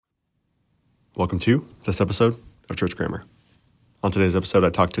Welcome to this episode of Church Grammar. On today's episode,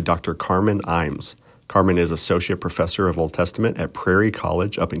 I talked to Dr. Carmen Imes. Carmen is Associate Professor of Old Testament at Prairie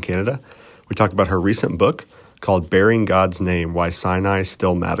College up in Canada. We talked about her recent book called Bearing God's Name, Why Sinai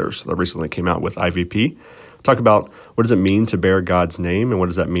Still Matters, that recently came out with IVP. Talk about what does it mean to bear God's name and what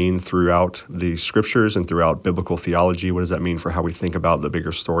does that mean throughout the scriptures and throughout biblical theology? What does that mean for how we think about the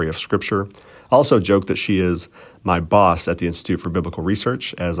bigger story of scripture? I also joke that she is my boss at the Institute for Biblical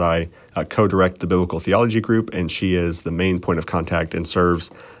Research as I co-direct the Biblical Theology Group, and she is the main point of contact and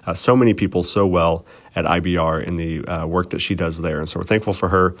serves so many people so well at IBR in the work that she does there. And so we're thankful for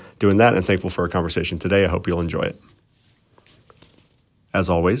her doing that and thankful for our conversation today. I hope you'll enjoy it. As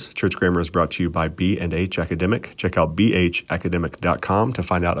always, Church Grammar is brought to you by B&H Academic. Check out bhacademic.com to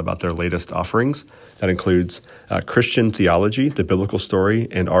find out about their latest offerings. That includes Christian Theology, the Biblical Story,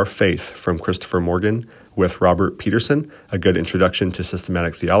 and Our Faith from Christopher Morgan with Robert Peterson, a good introduction to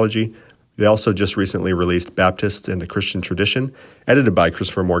systematic theology. They also just recently released Baptists in the Christian Tradition, edited by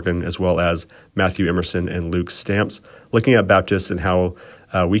Christopher Morgan, as well as Matthew Emerson and Luke Stamps, looking at Baptists and how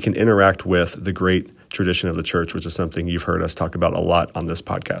we can interact with the great tradition of the church, which is something you've heard us talk about a lot on this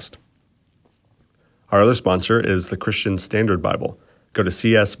podcast. Our other sponsor is the Christian Standard Bible. Go to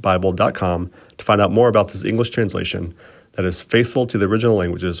csbible.com to find out more about this English translation that is faithful to the original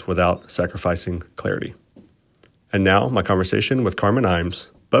languages without sacrificing clarity. And now, my conversation with Carmen Imes.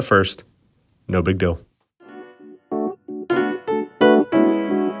 But first, no big deal.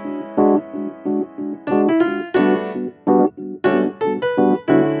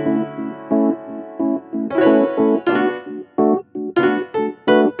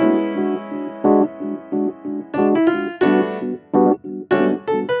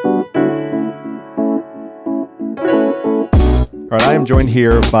 All right, I am joined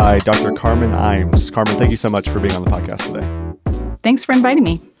here by Dr. Carmen Imes. Carmen, thank you so much for being on the podcast today. Thanks for inviting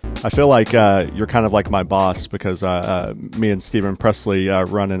me. I feel like you're kind of like my boss because me and Stephen Presley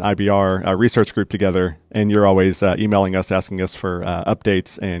run an IBR research group together, and you're always emailing us, asking us for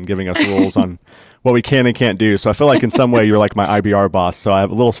updates and giving us rules on what we can and can't do. So I feel like in some way you're like my IBR boss, so I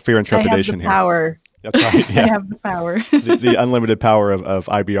have a little fear and trepidation here. I have the power. That's right. Yeah. I have the power. the unlimited power of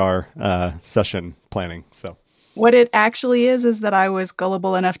IBR session planning. So. What it actually is that I was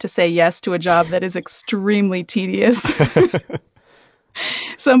gullible enough to say yes to a job that is extremely tedious.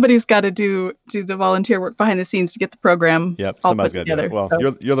 Somebody's got to do the volunteer work behind the scenes to get the program all put together. Well,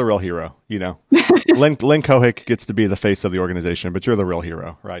 so. You're the real hero, you know. Lynn Cohick gets to be the face of the organization, but you're the real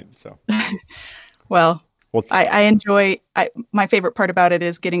hero, right? So, well I enjoy. My favorite part about it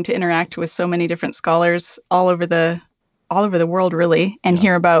is getting to interact with so many different scholars all over the world, really, and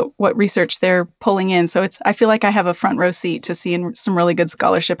hear about what research they're pulling in. So I feel like I have a front row seat to seeing some really good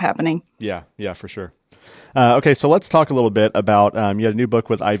scholarship happening. Yeah, for sure. Okay, so let's talk a little bit about, you had a new book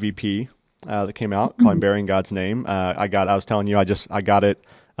with IVP that came out called Bearing God's Name. I was telling you, I got it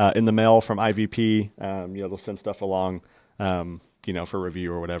in the mail from IVP. They'll send stuff along, for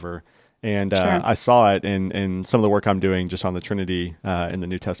review or whatever. And sure. I saw it in some of the work I'm doing just on the Trinity in the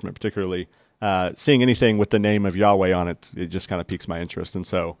New Testament particularly. Seeing anything with the name of Yahweh on it, it just kind of piques my interest. And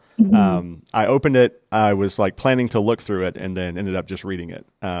so I opened it. I was like planning to look through it and then ended up just reading it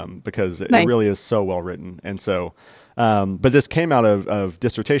because it really is so well written. And so, but this came out of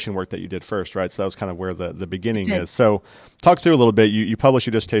dissertation work that you did first, right? So that was kind of where the beginning is. So talk through a little bit. You published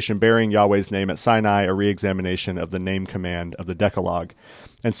your dissertation, Bearing Yahweh's Name at Sinai, a reexamination of the name command of the Decalogue.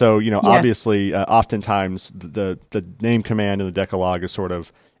 And so, obviously, oftentimes the name command in the Decalogue is sort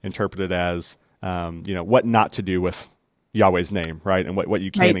of interpreted as, what not to do with Yahweh's name, right? And what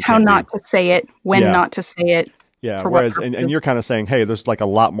you can and can't how not do. To say it, when not to say it. Yeah, whereas, and you're kind of saying, hey, there's like a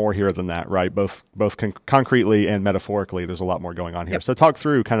lot more here than that, right? Both concretely and metaphorically, there's a lot more going on here. Yep. So talk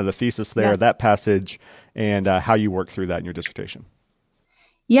through kind of the thesis there, that passage, and how you work through that in your dissertation.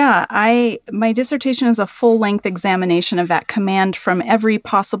 Yeah, my dissertation is a full-length examination of that command from every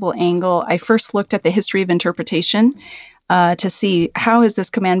possible angle. I first looked at the history of interpretation to see how has this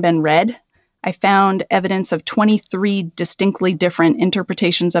command been read. I found evidence of 23 distinctly different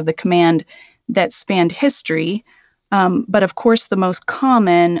interpretations of the command that spanned history. But of course, the most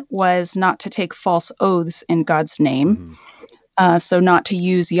common was not to take false oaths in God's name. So not to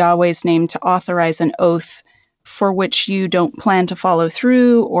use Yahweh's name to authorize an oath for which you don't plan to follow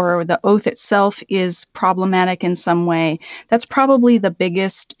through, or the oath itself is problematic in some way. That's probably the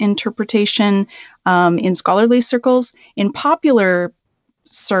biggest interpretation in scholarly circles. In popular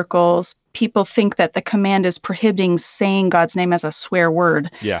circles, people think that the command is prohibiting saying God's name as a swear word.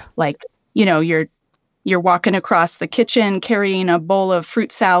 Yeah. Like, you're you're walking across the kitchen carrying a bowl of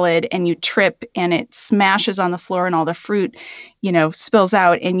fruit salad and you trip and it smashes on the floor and all the fruit, spills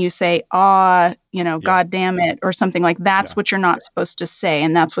out and you say, Yeah. God damn it, or something like that's what you're not supposed to say.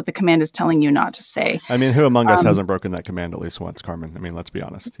 And that's what the command is telling you not to say. I mean, who among us hasn't broken that command at least once, Carmen? I mean, let's be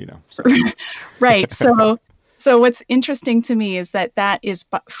honest, so. Right. So what's interesting to me is that is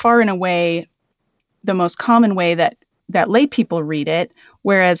far and away the most common way that lay people read it,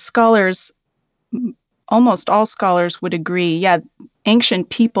 whereas scholars, almost all scholars would agree, ancient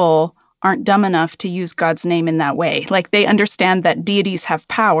people aren't dumb enough to use God's name in that way. Like they understand that deities have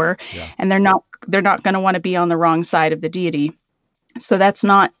power and they're not going to want to be on the wrong side of the deity. So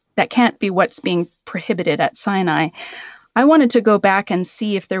that can't be what's being prohibited at Sinai. I wanted to go back and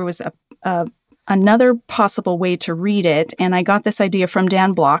see if there was another possible way to read it. And I got this idea from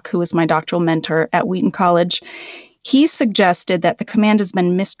Dan Block, who was my doctoral mentor at Wheaton College. He suggested that the command has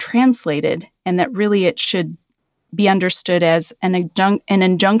been mistranslated and that really it should be understood as an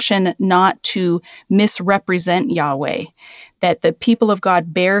injunction not to misrepresent Yahweh, that the people of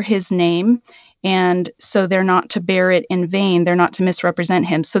God bear his name, and so they're not to bear it in vain. They're not to misrepresent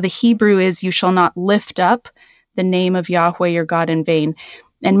him. So the Hebrew is, you shall not lift up the name of Yahweh your God in vain.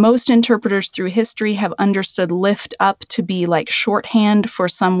 And most interpreters through history have understood lift up to be like shorthand for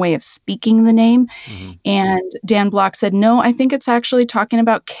some way of speaking the name. Mm-hmm. And Dan Block said, no, I think it's actually talking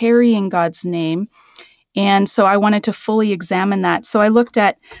about carrying God's name. And so I wanted to fully examine that. So I looked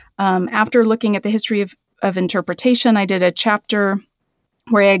at, after looking at the history of interpretation, I did a chapter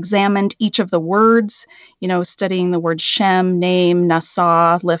where I examined each of the words, studying the word Shem, name,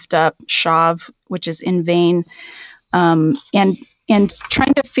 Nasa, lift up, Shav, which is in vain, and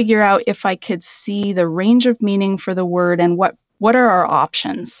trying to figure out if I could see the range of meaning for the word and what are our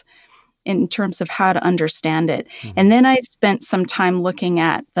options in terms of how to understand it. Mm-hmm. And then I spent some time looking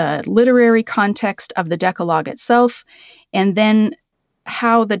at the literary context of the Decalogue itself, and then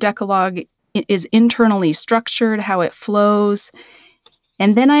how the Decalogue is internally structured, how it flows.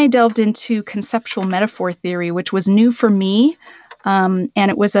 And then I delved into conceptual metaphor theory, which was new for me. And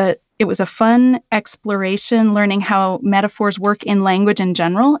it was a fun exploration, learning how metaphors work in language in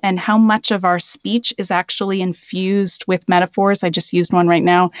general and how much of our speech is actually infused with metaphors. I just used one right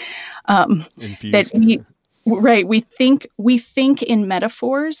now. Infused. We think in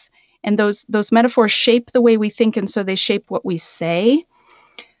metaphors, and those metaphors shape the way we think, and so they shape what we say.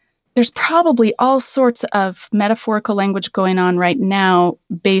 There's probably all sorts of metaphorical language going on right now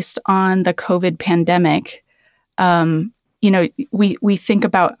based on the COVID pandemic. We think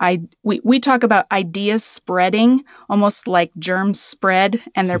about, we talk about ideas spreading almost like germs spread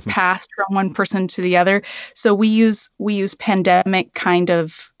and they're passed from one person to the other. So we use pandemic kind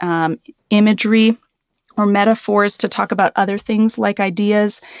of imagery or metaphors to talk about other things like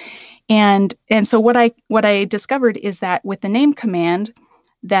ideas. And so what I discovered is that with the name command,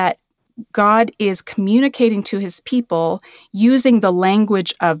 that God is communicating to his people using the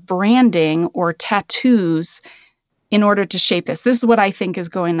language of branding or tattoos in order to shape this. This is what I think is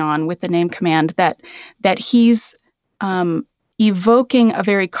going on with the name command, that he's evoking a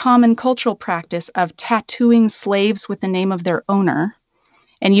very common cultural practice of tattooing slaves with the name of their owner.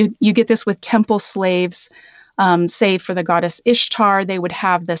 And you get this with temple slaves, say for the goddess Ishtar, they would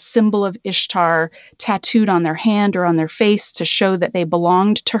have the symbol of Ishtar tattooed on their hand or on their face to show that they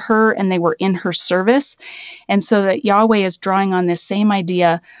belonged to her and they were in her service. And so that Yahweh is drawing on this same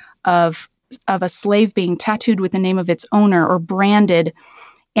idea of a slave being tattooed with the name of its owner or branded,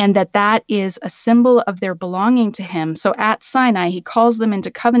 and that is a symbol of their belonging to him. So at Sinai, he calls them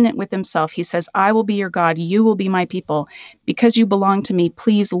into covenant with himself. He says, I will be your God, you will be my people. Because you belong to me,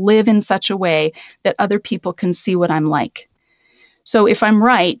 please live in such a way that other people can see what I'm like. So if I'm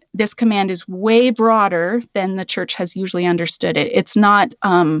right, this command is way broader than the church has usually understood it. It's not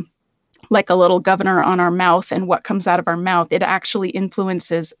like a little governor on our mouth and what comes out of our mouth. It actually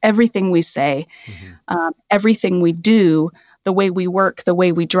influences everything we say, everything we do, the way we work, the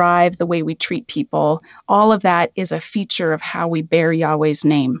way we drive, the way we treat people. All of that is a feature of how we bear Yahweh's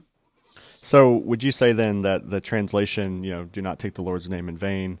name. So would you say then that the translation, do not take the Lord's name in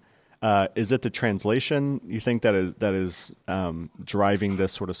vain, is it the translation you think that is driving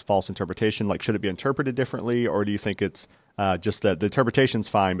this sort of false interpretation? Like, should it be interpreted differently, or do you think it's just that the interpretation's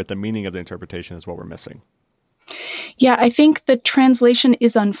fine, but the meaning of the interpretation is what we're missing? Yeah, I think the translation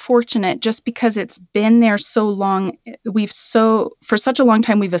is unfortunate just because it's been there so long. For such a long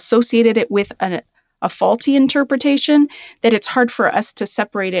time, we've associated it with a faulty interpretation that it's hard for us to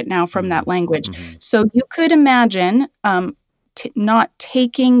separate it now from that language. Mm-hmm. So you could imagine not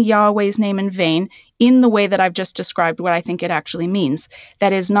taking Yahweh's name in vain in the way that I've just described what I think it actually means.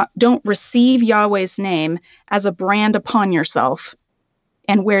 That is, don't receive Yahweh's name as a brand upon yourself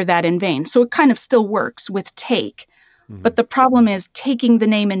and wear that in vain. So it kind of still works with take. But the problem is taking the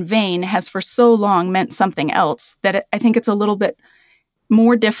name in vain has for so long meant something else that I think it's a little bit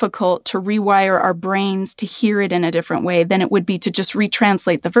more difficult to rewire our brains to hear it in a different way than it would be to just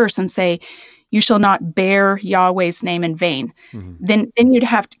retranslate the verse and say, you shall not bear Yahweh's name in vain. Then you'd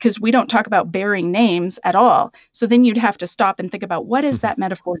have to, because we don't talk about bearing names at all. So then you'd have to stop and think about, what is that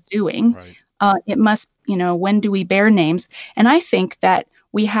metaphor doing? Right. It must, when do we bear names? And I think that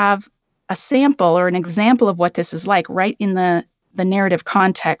we have a sample or an example of what this is like right in the narrative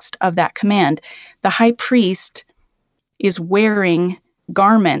context of that command. The high priest is wearing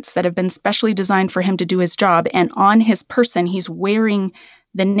garments that have been specially designed for him to do his job. And on his person, he's wearing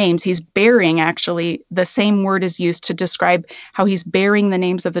the names. He's bearing, actually, the same word is used to describe how he's bearing the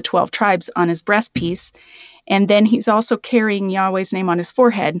names of the 12 tribes on his breastpiece. And then he's also carrying Yahweh's name on his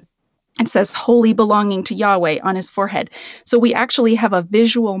forehead. It says holy belonging to Yahweh on his forehead. So we actually have a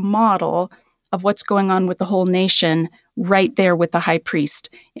visual model of what's going on with the whole nation right there with the high priest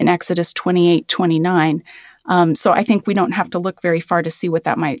in Exodus 28:29. So I think we don't have to look very far to see what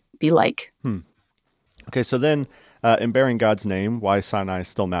that might be like. Okay, so then in bearing God's name, why Sinai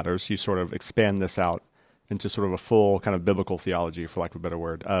still matters, you sort of expand this out into sort of a full kind of biblical theology, for lack of a better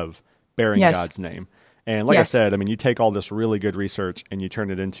word, of bearing God's name. And like I said, I mean, you take all this really good research and you turn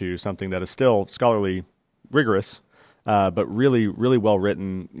it into something that is still scholarly, rigorous, but really, really well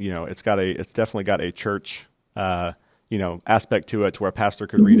written. It's definitely got a church, aspect to it, to where a pastor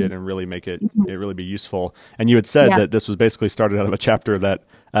could read it and really make it really be useful. And you had said that this was basically started out of a chapter that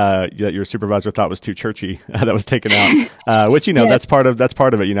your supervisor thought was too churchy, that was taken out, which, that's part of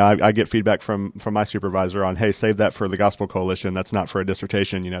it. I get feedback from my supervisor on, hey, save that for the Gospel Coalition. That's not for a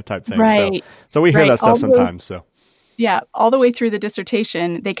dissertation, type thing. Right. So we hear that stuff sometimes. So. Yeah, all the way through the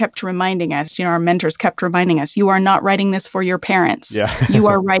dissertation, they kept reminding us, our mentors kept reminding us, you are not writing this for your parents. Yeah. You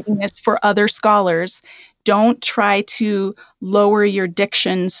are writing this for other scholars. Don't try to lower your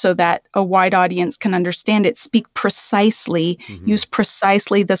diction so that a wide audience can understand it. Speak precisely, use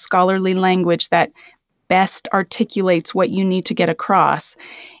precisely the scholarly language that best articulates what you need to get across.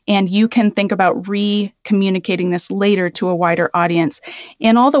 And you can think about re-communicating this later to a wider audience.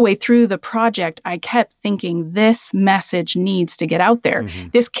 And all the way through the project, I kept thinking this message needs to get out there.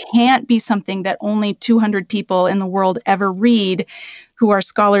 This can't be something that only 200 people in the world ever read who are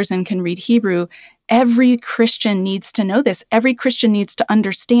scholars and can read Hebrew. Every Christian needs to know this. Every Christian needs to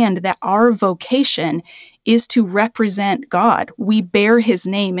understand that our vocation is to represent God. We bear his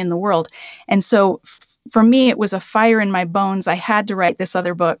name in the world. And so for me, it was a fire in my bones. I had to write this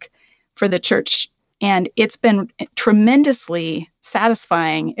other book for the church. And it's been tremendously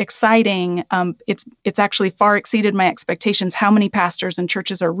satisfying, exciting. It's actually far exceeded my expectations how many pastors and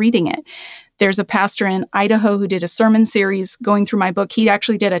churches are reading it. There's a pastor in Idaho who did a sermon series going through my book. He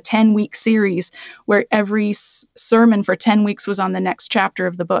actually did a 10-week series where every sermon for 10 weeks was on the next chapter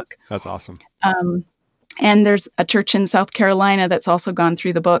of the book. That's awesome. And there's a church in South Carolina that's also gone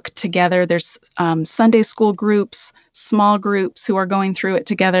through the book together. There's Sunday school groups, small groups who are going through it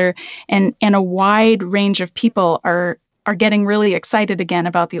together. And a wide range of people are getting really excited again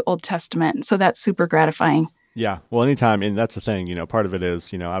about the Old Testament. So that's super gratifying. Yeah. Well, anytime, and that's the thing, part of it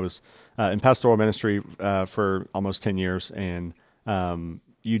is, I was in pastoral ministry for almost 10 years, and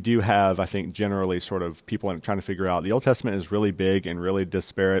you do have, I think, generally sort of people trying to figure out the Old Testament is really big and really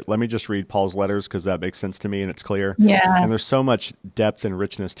disparate. Let me just read Paul's letters because that makes sense to me and it's clear. Yeah. And there's so much depth and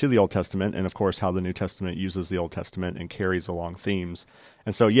richness to the Old Testament, and of course how the New Testament uses the Old Testament and carries along themes.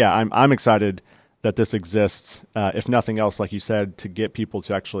 And so, yeah, I'm excited that this exists, if nothing else, like you said, to get people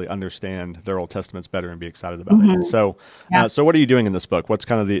to actually understand their Old Testaments better and be excited about it. So, so what are you doing in this book? What's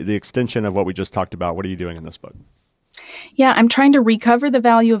kind of the extension of what we just talked about? What are you doing in this book? Yeah, I'm trying to recover the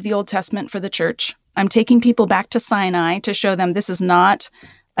value of the Old Testament for the church. I'm taking people back to Sinai to show them this is not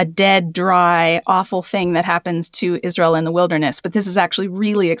a dead, dry, awful thing that happens to Israel in the wilderness, but this is actually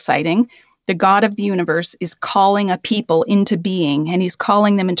really exciting. The God of the universe is calling a people into being, and he's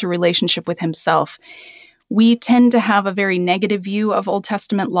calling them into relationship with himself. We tend to have a very negative view of Old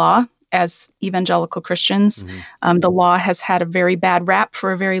Testament law as evangelical Christians. The law has had a very bad rap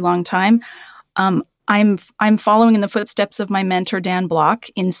for a very long time. I'm following in the footsteps of my mentor, Dan Block,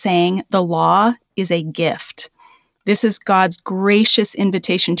 in saying the law is a gift. This is God's gracious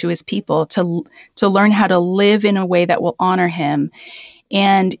invitation to his people to learn how to live in a way that will honor him.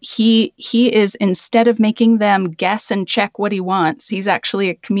 And he is, instead of making them guess and check what he wants, he's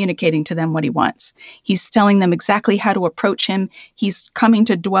actually communicating to them what he wants. He's telling them exactly how to approach him. He's coming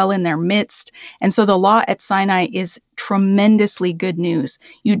to dwell in their midst. And so the law at Sinai is tremendously good news.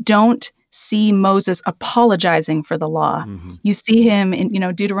 You don't see Moses apologizing for the law. Mm-hmm. You see him in,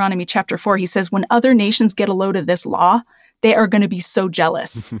 Deuteronomy chapter 4. He says, when other nations get a load of this law, they are going to be so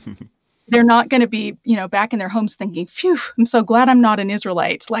jealous. They're not going to be, back in their homes thinking, phew, I'm so glad I'm not an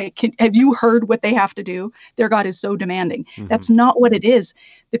Israelite. Like, have you heard what they have to do? Their God is so demanding. Mm-hmm. That's not what it is.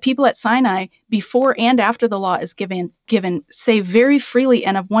 The people at Sinai, before and after the law is given, say very freely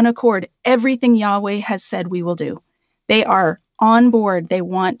and of one accord, everything Yahweh has said we will do. They are on board. They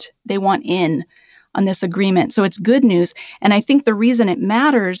want in on this agreement. So it's good news. And I think the reason it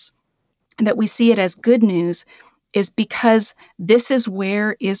matters that we see it as good news is because this is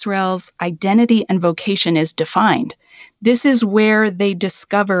where Israel's identity and vocation is defined. This is where they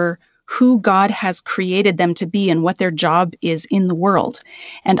discover who God has created them to be and what their job is in the world.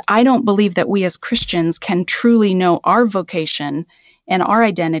 And I don't believe that we as Christians can truly know our vocation and our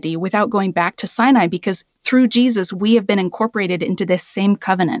identity without going back to Sinai, because through Jesus, we have been incorporated into this same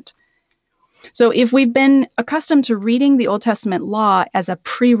covenant. So if we've been accustomed to reading the Old Testament law as a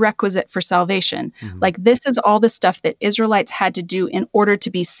prerequisite for salvation, like this is all the stuff that Israelites had to do in order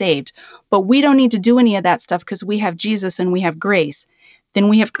to be saved, but we don't need to do any of that stuff because we have Jesus and we have grace, then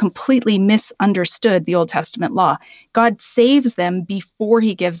we have completely misunderstood the Old Testament law. God saves them before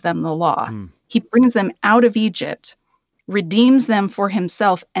he gives them the law. He brings them out of Egypt, redeems them for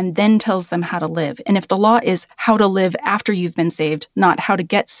himself, and then tells them how to live. And if the law is how to live after you've been saved, not how to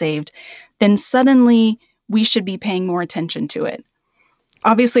get saved, then suddenly we should be paying more attention to it.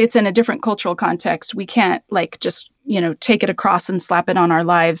 Obviously, it's in a different cultural context. We can't just, take it across and slap it on our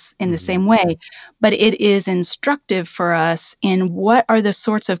lives in the same way. But it is instructive for us in what are the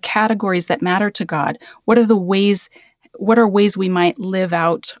sorts of categories that matter to God? What are ways we might live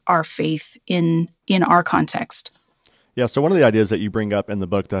out our faith in our context? Yeah, so one of the ideas that you bring up in the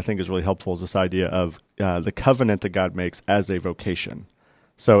book that I think is really helpful is this idea of the covenant that God makes as a vocation.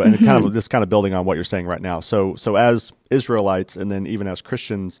 So, and kind of building on what you're saying right now. So as Israelites, and then even as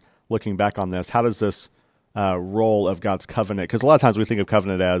Christians looking back on this, how does this role of God's covenant? Because a lot of times we think of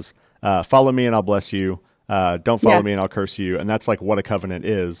covenant as follow me and I'll bless you. Don't follow me and I'll curse you. And that's like what a covenant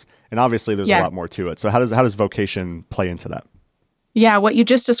is. And obviously there's a lot more to it. So how does vocation play into that? Yeah, what you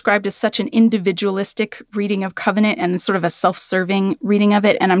just described is such an individualistic reading of covenant and sort of a self-serving reading of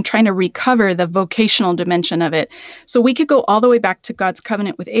it. And I'm trying to recover the vocational dimension of it. So we could go all the way back to God's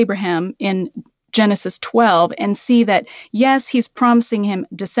covenant with Abraham in Genesis 12 and see that, yes, he's promising him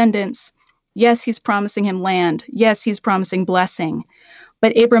descendants. Yes, he's promising him land. Yes, he's promising blessing.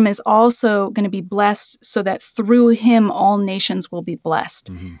 But Abram is also going to be blessed so that through him, all nations will be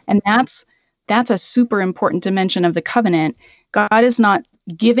blessed. Mm-hmm. And that's a super important dimension of the covenant. God is not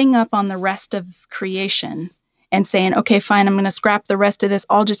giving up on the rest of creation and saying, okay, fine, I'm going to scrap the rest of this.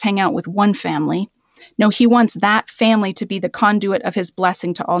 I'll just hang out with one family. No, he wants that family to be the conduit of his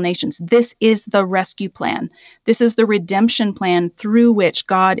blessing to all nations. This is the rescue plan. This is the redemption plan through which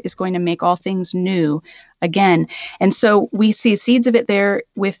God is going to make all things new again. And so we see seeds of it there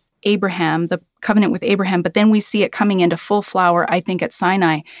with Abraham, the covenant with Abraham, but then we see it coming into full flower, I think, at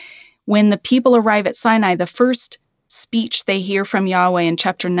Sinai. When the people arrive at Sinai, the first speech they hear from Yahweh in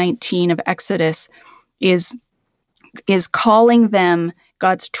chapter 19 of Exodus is calling them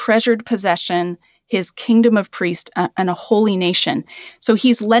God's treasured possession, his kingdom of priests, and a holy nation. So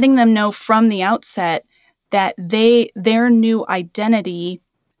he's letting them know from the outset that their new identity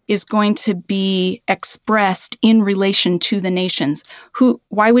is going to be expressed in relation to the nations.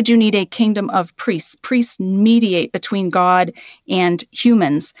 Why would you need a kingdom of priests? Priests mediate between God and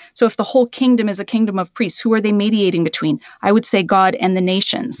humans. So if the whole kingdom is a kingdom of priests, who are they mediating between? I would say God and the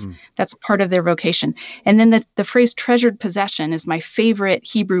nations. That's part of their vocation. And then the phrase treasured possession is my favorite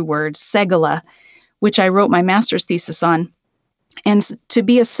Hebrew word, segala, which I wrote my master's thesis on. And to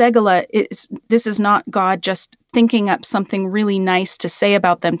be a segala, this is not God just thinking up something really nice to say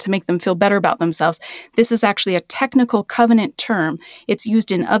about them to make them feel better about themselves. This is actually a technical covenant term. It's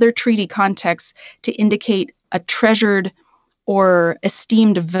used in other treaty contexts to indicate a treasured or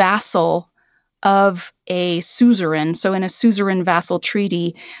esteemed vassal of a suzerain. So in a suzerain vassal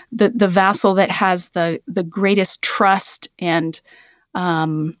treaty, the vassal that has the greatest trust and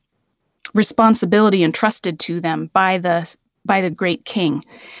responsibility entrusted to them by the great king,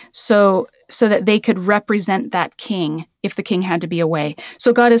 so that they could represent that king if the king had to be away.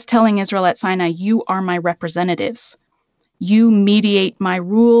 So God is telling Israel at Sinai, you are my representatives. you mediate my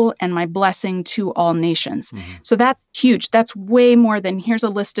rule and my blessing to all nations. So that's huge. That's way more than here's a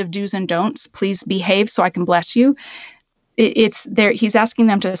list of do's and don'ts. Please behave so I can bless you. It's there. He's asking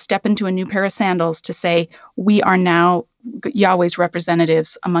them to step into a new pair of sandals to say, we are now Yahweh's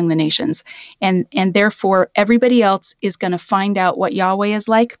representatives among the nations. And therefore, everybody else is going to find out what Yahweh is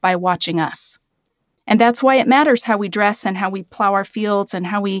like by watching us. And that's why it matters how we dress and how we plow our fields and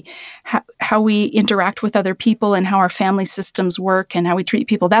how we interact with other people and how our family systems work and how we treat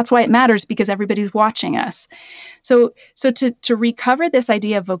people. That's why it matters, because everybody's watching us. So to recover this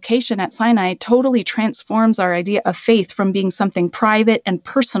idea of vocation at Sinai totally transforms our idea of faith from being something private and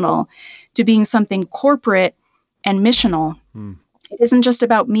personal to being something corporate and missional. It isn't just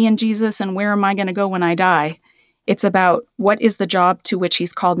about me and Jesus and where am I going to go when I die. It's about what is the job to which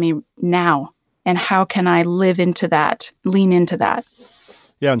he's called me now. And how can I live into that, lean into that?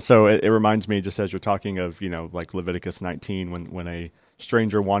 Yeah, and so it reminds me, just as you're talking of, like Leviticus 19, when a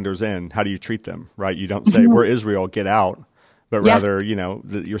stranger wanders in, how do you treat them, right? You don't say, we're Israel, get out, but rather,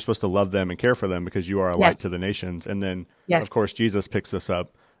 you're supposed to love them and care for them because you are a light to the nations. And then, of course, Jesus picks this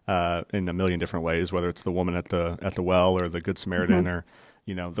up in a million different ways, whether it's the woman at the well or the Good Samaritan or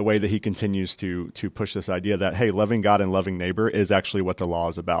the way that he continues to push this idea that, hey, loving God and loving neighbor is actually what the law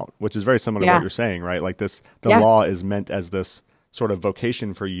is about, which is very similar to what you're saying, right? Like the law is meant as this sort of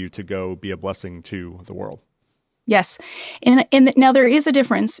vocation for you to go be a blessing to the world. Yes. And now there is a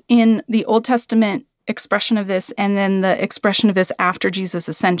difference in the Old Testament expression of this and then the expression of this after Jesus'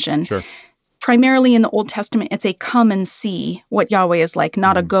 ascension. Sure. Primarily in the Old Testament, it's a come and see what Yahweh is like,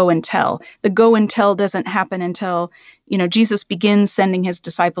 not a go and tell. The go and tell doesn't happen until, Jesus begins sending his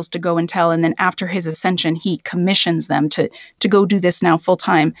disciples to go and tell. And then after his ascension, he commissions them to go do this now full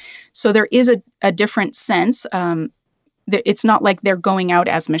time. So there is a different sense. It's not like they're going out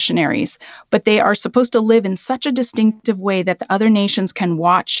as missionaries, but they are supposed to live in such a distinctive way that the other nations can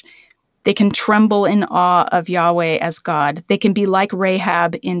watch. They can tremble in awe of Yahweh as God. They can be like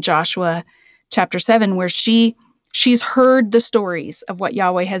Rahab in Joshua chapter 7, where she's heard the stories of what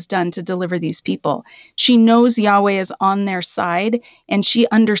Yahweh has done to deliver these people. She knows Yahweh is on their side, and she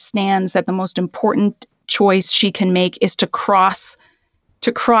understands that the most important choice she can make is to cross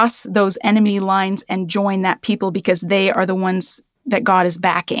those enemy lines and join that people, because they are the ones that God is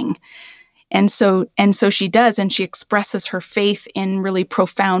backing. And so she does, and she expresses her faith in really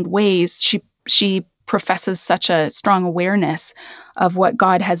profound ways. She professes such a strong awareness of what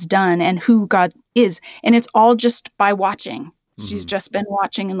God has done and who God is. And it's all just by watching. She's just been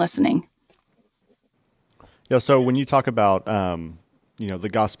watching and listening. Yeah. So when you talk about, the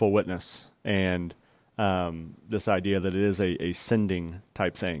gospel witness and this idea that it is a sending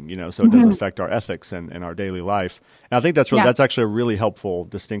type thing, so it does affect our ethics and our daily life. And I think that's actually a really helpful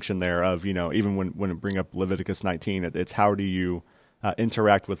distinction there of, even when we bring up Leviticus 19, it's how do you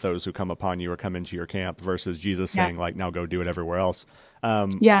interact with those who come upon you or come into your camp versus Jesus saying like, now go do it everywhere else.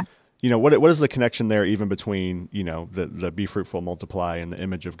 What is the connection there even between, the be fruitful, multiply and the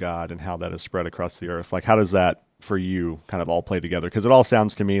image of God and how that is spread across the earth? Like, how does that for you kind of all play together? Because it all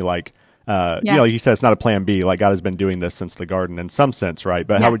sounds to me like, you said it's not a plan B, like God has been doing this since the garden in some sense, right?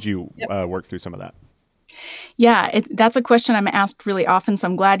 But how would you work through some of that? Yeah, that's a question I'm asked really often, so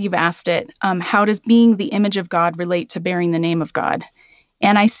I'm glad you've asked it. How does being the image of God relate to bearing the name of God?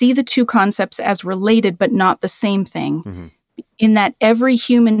 And I see the two concepts as related, but not the same thing, in that every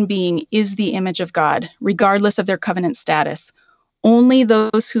human being is the image of God, regardless of their covenant status. Only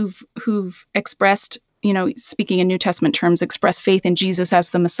those who've expressed, speaking in New Testament terms, express faith in Jesus as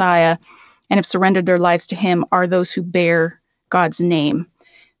the Messiah and have surrendered their lives to him are those who bear God's name.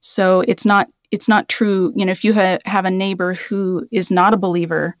 So it's not true. If you have a neighbor who is not a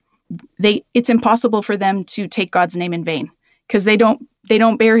believer, it's impossible for them to take God's name in vain, because they don't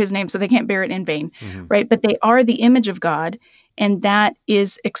bear his name, so they can't bear it in vain, right? But they are the image of God, and that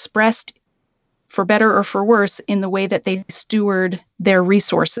is expressed, for better or for worse, in the way that they steward their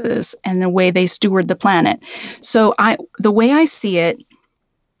resources and the way they steward the planet. So the way I see it,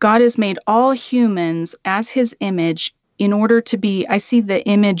 God has made all humans as his image in order to be, I see the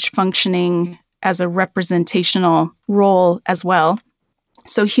image functioning as a representational role as well.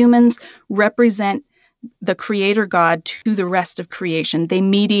 So humans represent the creator God to the rest of creation. They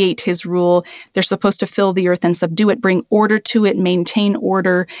mediate his rule. They're supposed to fill the earth and subdue it, bring order to it, maintain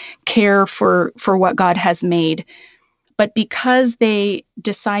order, care for what God has made. But because they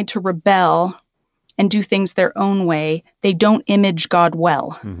decide to rebel and do things their own way, they don't image God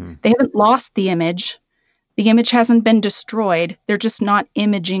well. They haven't lost the image. The image hasn't been destroyed. They're just not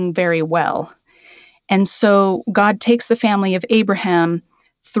imaging very well. And so God takes the family of Abraham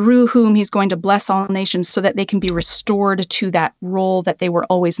through whom he's going to bless all nations so that they can be restored to that role that they were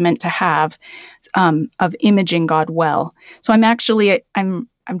always meant to have, of imaging God well. So I'm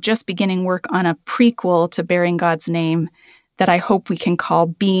just beginning work on a prequel to Bearing God's Name that I hope we can call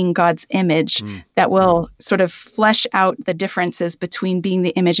Being God's Image, that will sort of flesh out the differences between being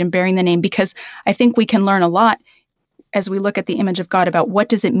the image and bearing the name, because I think we can learn a lot as we look at the image of God about what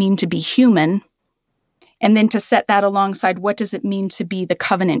does it mean to be human, and then to set that alongside what does it mean to be the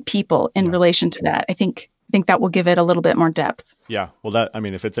covenant people in relation to that. I think that will give it a little bit more depth. Yeah. Well,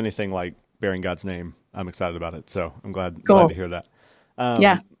 if it's anything like Bearing God's Name, I'm excited about it. So I'm glad to hear that.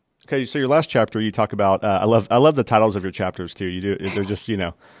 Yeah. Okay, so your last chapter, you talk about. I love the titles of your chapters too. You do. They're just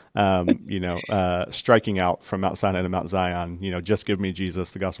striking out from Mount Sinai to Mount Zion. Just give me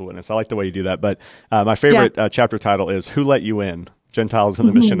Jesus, the gospel witness. I like the way you do that. But my favorite chapter title is "Who Let You In? Gentiles in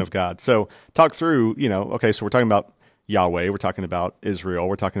the Mission of God." So talk through. Okay, so we're talking about Yahweh. We're talking about Israel.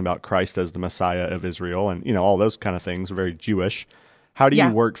 We're talking about Christ as the Messiah of Israel, and all those kind of things are very Jewish. How do you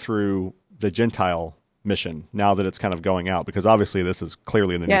work through the Gentile mission now that it's kind of going out? Because obviously this is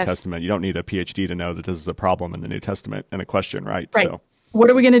clearly in the New Testament. You don't need a PhD to know that this is a problem in the New Testament and a question, right? So what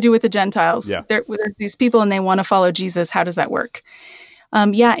are we going to do with the Gentiles? They're these people and they want to follow Jesus. How does that work?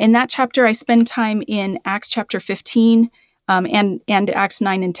 In that chapter, I spend time in Acts chapter 15 and Acts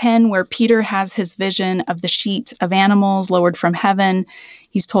 9 and 10, where Peter has his vision of the sheet of animals lowered from heaven.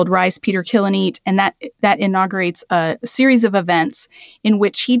 He's told, "Rise, Peter, kill and eat." And that inaugurates a series of events in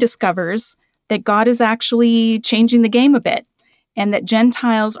which he discovers that God is actually changing the game a bit, and that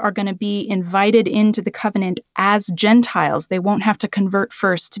Gentiles are going to be invited into the covenant as Gentiles. They won't have to convert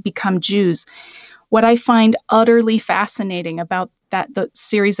first to become Jews. What I find utterly fascinating about the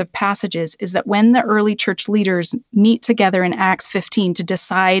series of passages is that when the early church leaders meet together in Acts 15 to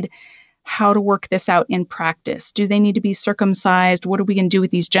decide how to work this out in practice, do they need to be circumcised? What are we going to do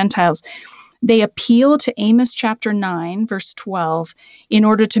with these Gentiles? They appeal to Amos chapter 9, verse 12, in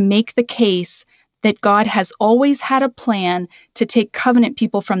order to make the case that God has always had a plan to take covenant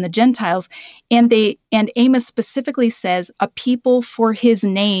people from the Gentiles. And Amos specifically says, a people for his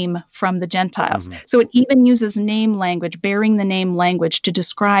name from the Gentiles. So it even uses name language, bearing the name language, to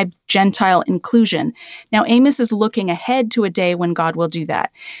describe Gentile inclusion. Now, Amos is looking ahead to a day when God will do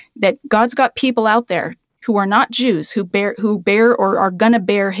that God's got people out there who are not Jews, who bear or are going to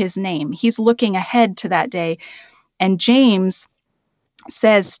bear his name. He's looking ahead to that day. And James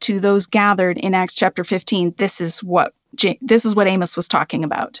says to those gathered in Acts chapter 15, this is what Amos was talking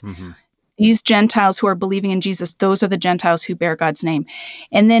about. These Gentiles who are believing in Jesus, those are the Gentiles who bear God's name.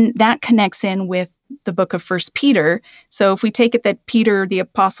 And then that connects in with the book of 1 Peter. So if we take it that Peter, the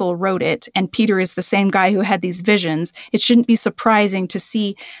apostle, wrote it, and Peter is the same guy who had these visions, it shouldn't be surprising to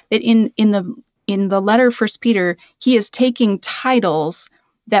see that in the letter of 1 Peter, he is taking titles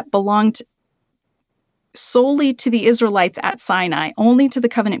that belonged solely to the Israelites at Sinai, only to the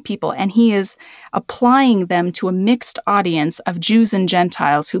covenant people, and he is applying them to a mixed audience of Jews and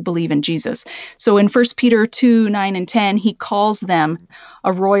Gentiles who believe in Jesus. So in 1 Peter 2, 9 and 10, he calls them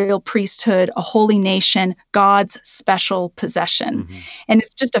a royal priesthood, a holy nation, God's special possession. And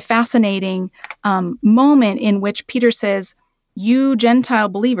it's just a fascinating moment in which Peter says, you Gentile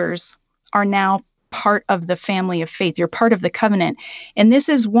believers are now part of the family of faith. You're part of the covenant. And this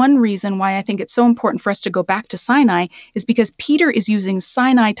is one reason why I think it's so important for us to go back to Sinai, is because Peter is using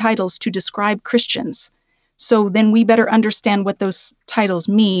Sinai titles to describe Christians. So then we better understand what those titles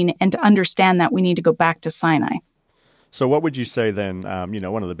mean, and to understand that we need to go back to Sinai. So what would you say then,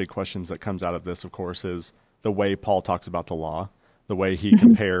 one of the big questions that comes out of this, of course, is the way Paul talks about the law, the way he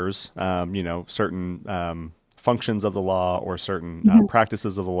compares, certain functions of the law or certain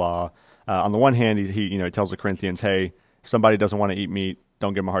practices of the law. On the one hand, he tells the Corinthians, hey, if somebody doesn't want to eat meat,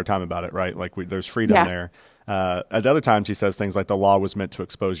 don't give them a hard time about it, right? Like there's freedom there. At the other times, he says things like the law was meant to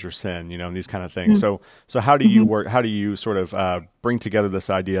expose your sin, and these kind of things. So how do you work? How do you sort of bring together this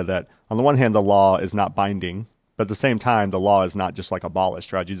idea that on the one hand, the law is not binding, but at the same time, the law is not just like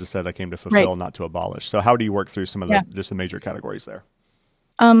abolished, right? Jesus said, I came to fulfill, not to abolish. So how do you work through some of the major categories there?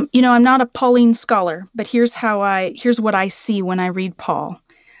 I'm not a Pauline scholar, but here's what I see when I read Paul.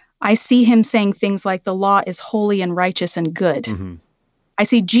 I see him saying things like the law is holy and righteous and good. I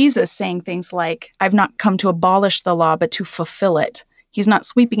see Jesus saying things like, I've not come to abolish the law, but to fulfill it. He's not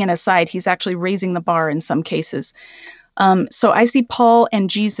sweeping it aside. He's actually raising the bar in some cases. So I see Paul and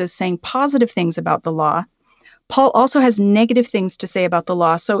Jesus saying positive things about the law. Paul also has negative things to say about the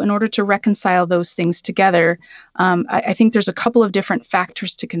law. So in order to reconcile those things together, I think there's a couple of different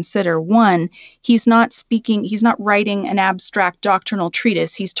factors to consider. One, he's not writing an abstract doctrinal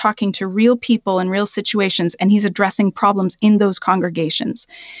treatise. He's talking to real people in real situations, and he's addressing problems in those congregations.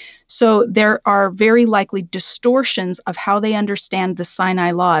 So there are very likely distortions of how they understand the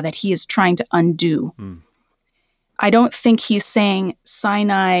Sinai law that he is trying to undo. I don't think he's saying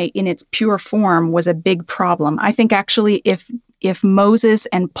Sinai in its pure form was a big problem. I think actually if Moses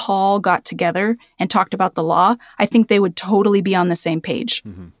and Paul got together and talked about the law, I think they would totally be on the same page.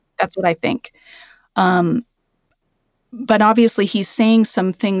 That's what I think. But obviously he's saying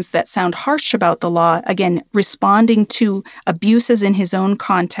some things that sound harsh about the law, again, responding to abuses in his own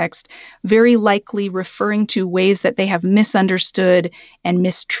context, very likely referring to ways that they have misunderstood and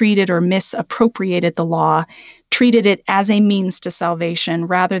mistreated or misappropriated the law, treated it as a means to salvation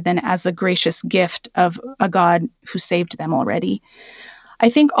rather than as the gracious gift of a God who saved them already. I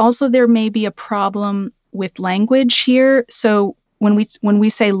think also there may be a problem with language here. So when we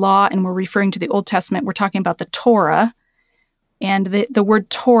say law and we're referring to the Old Testament, we're talking about the Torah. And the word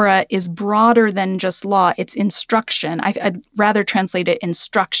Torah is broader than just law. It's instruction. I'd rather translate it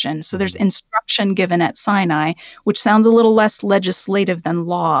instruction. So there's instruction given at Sinai, which sounds a little less legislative than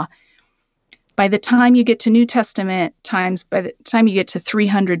law. By the time you get to New Testament times, by the time you get to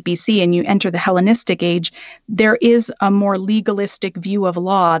 300 BC and you enter the Hellenistic age, there is a more legalistic view of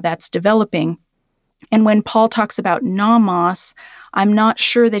law that's developing. And when Paul talks about nomos, I'm not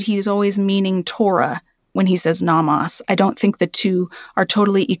sure that he's always meaning Torah when he says nomos. I don't think the two are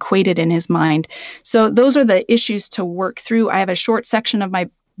totally equated in his mind. So those are the issues to work through. I have a short section of my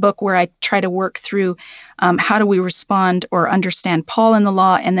book where I try to work through how do we respond or understand Paul in the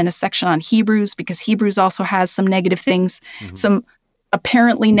law, and then a section on Hebrews, because Hebrews also has some negative things, some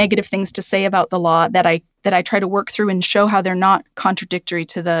apparently negative things to say about the law that I try to work through and show how they're not contradictory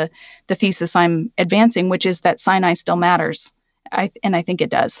to the thesis I'm advancing, which is that Sinai still matters. And I think it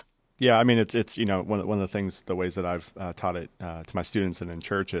does. Yeah, I mean, it's one of the things, the ways that I've taught it to my students and in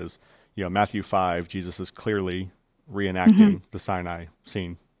churches, Matthew 5, Jesus is clearly reenacting the Sinai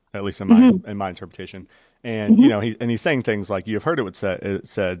scene, at least in my interpretation. And he's saying things like, "You've heard it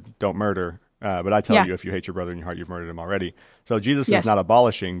said, don't murder, but I tell you, if you hate your brother in your heart, you've murdered him already." So Jesus is not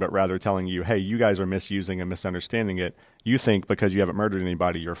abolishing, but rather telling you, "Hey, you guys are misusing and misunderstanding it. You think because you haven't murdered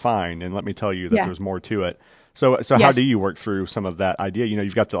anybody, you're fine, and let me tell you that there's more to it." So how do you work through some of that idea?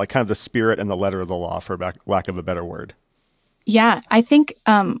 You've got the kind of the spirit and the letter of the law, for lack of a better word. Yeah, I think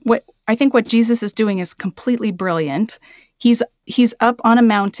what Jesus is doing is completely brilliant. He's up on a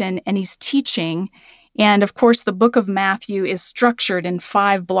mountain and he's teaching, and of course the book of Matthew is structured in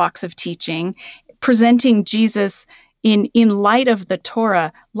 5 blocks of teaching, presenting Jesus in light of the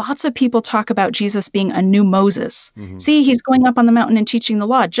Torah. Lots of people talk about Jesus being a new Moses. See, he's going up on the mountain and teaching the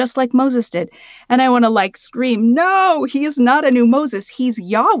law, just like Moses did. And I want to scream, no, he is not a new Moses. He's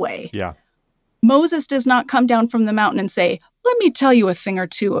Yahweh. Yeah. Moses does not come down from the mountain and say, let me tell you a thing or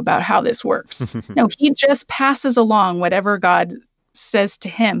two about how this works. No, he just passes along whatever God says to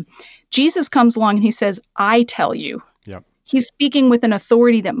him. Jesus comes along and he says, I tell you. Yep. He's speaking with an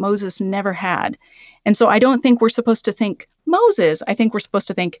authority that Moses never had. And so I don't think we're supposed to think Moses. I think we're supposed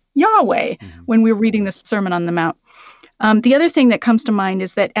to think Yahweh when we're reading the Sermon on the Mount. The other thing that comes to mind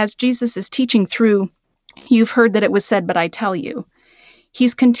is that as Jesus is teaching through, you've heard that it was said, but I tell you.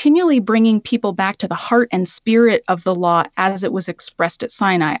 He's continually bringing people back to the heart and spirit of the law as it was expressed at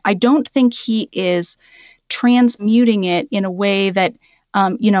Sinai. I don't think he is transmuting it in a way that,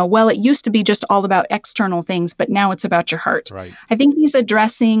 it used to be just all about external things, but now it's about your heart. Right. I think he's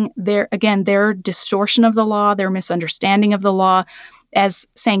addressing their distortion of the law, their misunderstanding of the law, as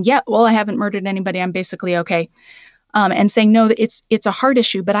saying, I haven't murdered anybody, I'm basically okay. And saying, no, it's a heart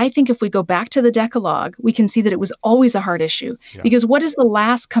issue. But I think if we go back to the Decalogue, we can see that it was always a heart issue. Yeah. Because what is the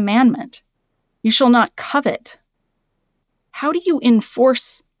last commandment? You shall not covet. How do you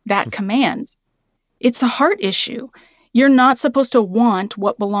enforce that command? It's a heart issue. You're not supposed to want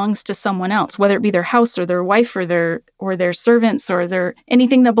what belongs to someone else, whether it be their house or their wife or their servants or their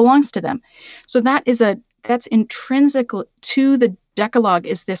anything that belongs to them. So that's intrinsic to the Decalogue,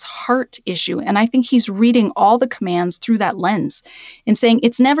 is this heart issue. And I think he's reading all the commands through that lens and saying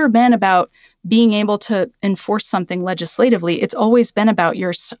it's never been about being able to enforce something legislatively. It's always been about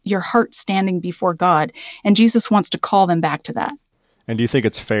your heart standing before God. And Jesus wants to call them back to that. And do you think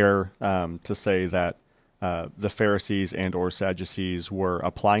it's fair to say that the Pharisees and or Sadducees were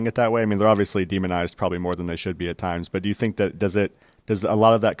applying it that way? I mean, they're obviously demonized probably more than they should be at times, but do you think that does a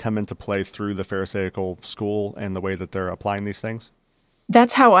lot of that come into play through the Pharisaical school and the way that they're applying these things?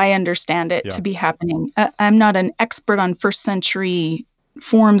 That's how I understand it Yeah. to be happening. I'm not an expert on first century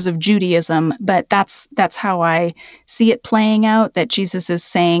forms of Judaism, but that's how I see it playing out, that Jesus is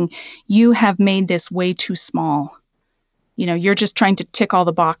saying, you have made this way too small. You're just trying to tick all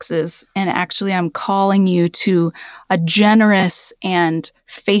the boxes. And actually, I'm calling you to a generous and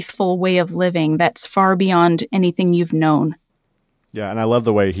faithful way of living that's far beyond anything you've known. Yeah, and I love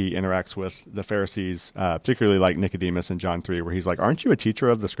the way he interacts with the Pharisees, particularly like Nicodemus in John 3, where he's like, aren't you a teacher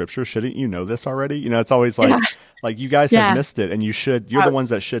of the scripture? Shouldn't you know this already? It's always like, you guys have missed it, and you're the ones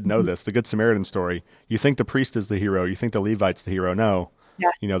that should know this. The Good Samaritan story. You think the priest is the hero. You think the Levite's the hero. No,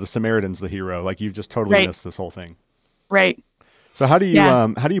 the Samaritan's the hero. Like, you've just totally missed this whole thing. Right. So how do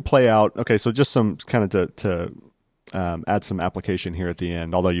you play out? Okay, so just some kind of to add some application here at the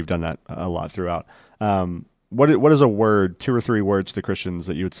end, although you've done that a lot throughout. What is a word, 2 or 3 words to Christians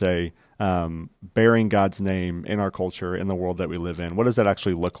that you would say, bearing God's name in our culture, in the world that we live in? What does that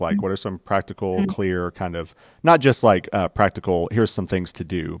actually look like? What are some practical, clear kind of, not just like practical, here's some things to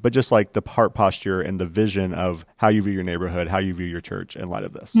do, but just like the heart posture and the vision of how you view your neighborhood, how you view your church in light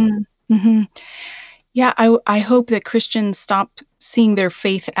of this? Mm-hmm. Yeah, I hope that Christians stop seeing their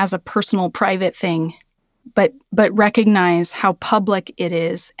faith as a personal, private thing, but recognize how public it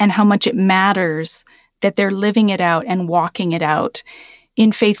is and how much it matters that they're living it out and walking it out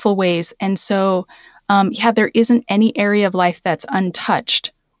in faithful ways. And so, there isn't any area of life that's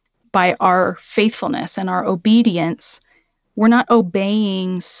untouched by our faithfulness and our obedience. We're not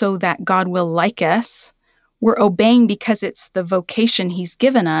obeying so that God will like us. We're obeying because it's the vocation he's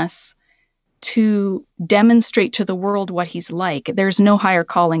given us to demonstrate to the world what he's like. There's no higher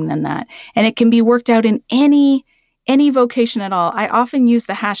calling than that. And it can be worked out in any vocation at all. I often use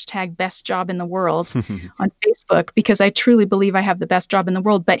the hashtag best job in the world on Facebook because I truly believe I have the best job in the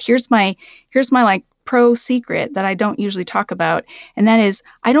world. But here's my like pro secret that I don't usually talk about. And that is,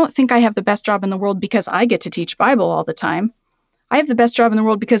 I don't think I have the best job in the world because I get to teach Bible all the time. I have the best job in the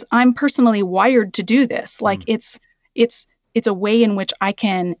world because I'm personally wired to do this. Like it's a way in which I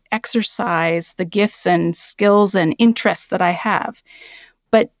can exercise the gifts and skills and interests that I have.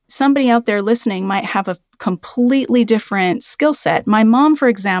 But somebody out there listening might have a completely different skill set. My mom, for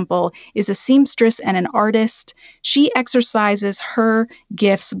example, is a seamstress and an artist. She exercises her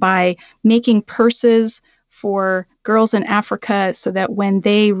gifts by making purses for girls in Africa so that when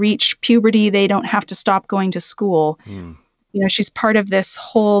they reach puberty, they don't have to stop going to school. She's part of this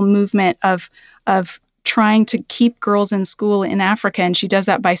whole movement of trying to keep girls in school in Africa, and she does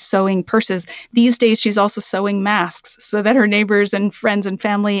that by sewing purses. These days, she's also sewing masks so that her neighbors and friends and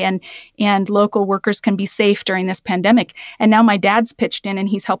family and local workers can be safe during this pandemic. And now my dad's pitched in and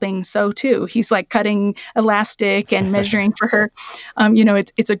he's helping sew too. He's like cutting elastic and measuring for her.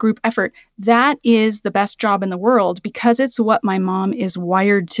 It's a group effort. That is the best job in the world because it's what my mom is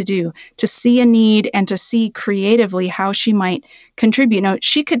wired to do, to see a need and to see creatively how she might contribute.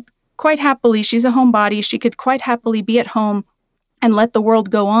 She could quite happily, she's a homebody, she could quite happily be at home and let the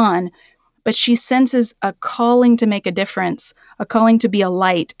world go on. But she senses a calling to make a difference, a calling to be a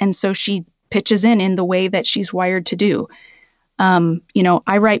light. And so she pitches in the way that she's wired to do.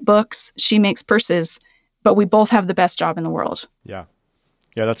 I write books, she makes purses, but we both have the best job in the world. Yeah.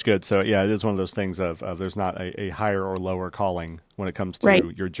 Yeah, that's good. So yeah, it is one of those things of there's not a higher or lower calling when it comes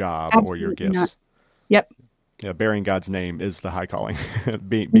to your job or your gifts. Not. Yep. Yeah, bearing God's name is the high calling,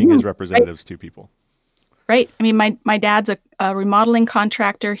 being his representatives to people. Right. I mean, my dad's a remodeling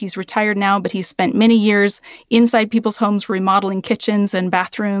contractor. He's retired now, but he's spent many years inside people's homes remodeling kitchens and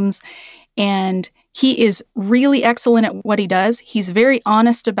bathrooms. And he is really excellent at what he does. He's very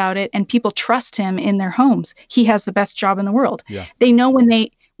honest about it, and people trust him in their homes. He has the best job in the world. Yeah. They know when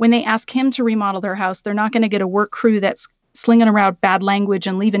they ask him to remodel their house, they're not going to get a work crew that's slinging around bad language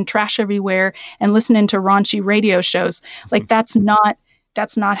and leaving trash everywhere and listening to raunchy radio shows. Like that's not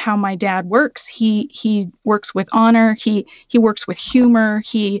how my dad works. He works with honor. He works with humor.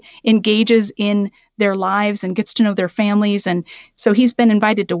 He engages in their lives and gets to know their families. And so he's been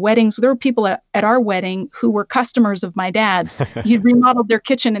invited to weddings. There were people at our wedding who were customers of my dad's. He remodeled their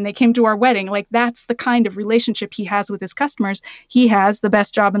kitchen and they came to our wedding. Like that's the kind of relationship he has with his customers. He has the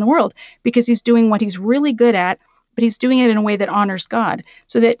best job in the world because he's doing what he's really good at, but he's doing it in a way that honors God,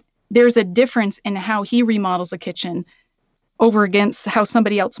 so that there's a difference in how he remodels a kitchen over against how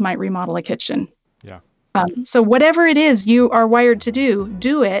somebody else might remodel a kitchen. Yeah. So whatever it is you are wired to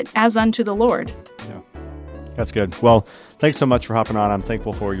do it as unto the Lord. Yeah. That's good. Well, thanks so much for hopping on. I'm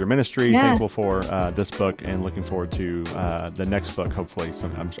thankful for your ministry, thankful for this book, and looking forward to the next book. Hopefully,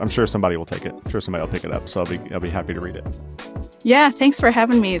 I'm sure somebody will take it. I'm sure somebody will pick it up. So I'll be happy to read it. Yeah. Thanks for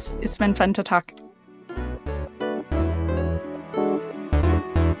having me. It's been fun to talk.